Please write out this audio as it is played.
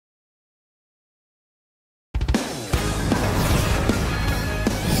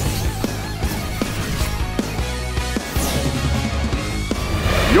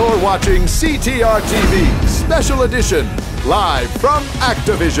watching CTR TV Special Edition, live from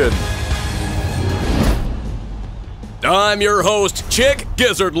Activision. I'm your host, Chick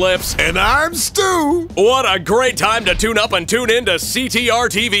Gizzard Lips. And I'm Stu. What a great time to tune up and tune in to CTR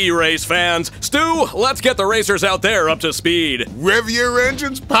TV, race fans. Stu, let's get the racers out there up to speed. Rev your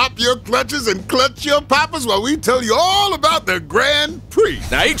engines, pop your clutches, and clutch your poppers while we tell you all about the Grand Prix.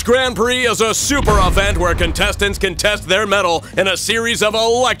 Now, each Grand Prix is a super event where contestants can test their mettle in a series of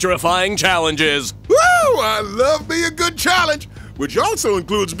electrifying challenges. Woo! I love me a good challenge, which also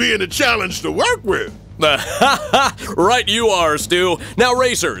includes being a challenge to work with. Right you are, Stu. Now,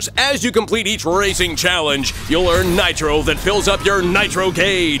 racers, as you complete each racing challenge, you'll earn nitro that fills up your nitro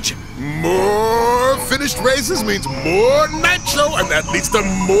gauge. More finished races means more nitro, and that leads to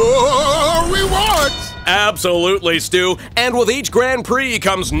more rewards. Absolutely, Stu. And with each Grand Prix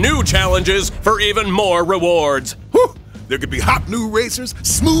comes new challenges for even more rewards. Whew. There could be hot new racers,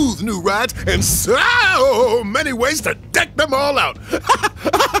 smooth new rides, and so many ways to deck them all out.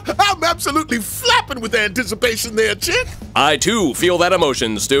 I'm absolutely flapping with anticipation there, Chick. I, too, feel that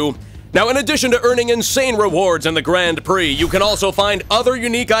emotion, Stu. Now, in addition to earning insane rewards in the Grand Prix, you can also find other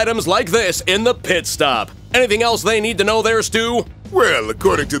unique items like this in the pit stop. Anything else they need to know there, Stu? Well,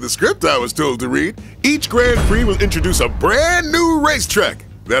 according to the script I was told to read, each Grand Prix will introduce a brand new racetrack.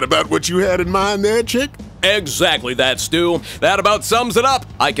 That about what you had in mind there, Chick? Exactly that, Stu. That about sums it up.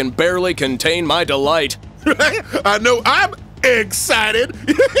 I can barely contain my delight. I know I'm excited.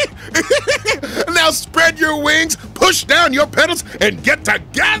 Now spread your wings, push down your pedals, and get to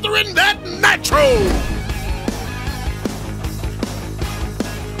gathering that nitro!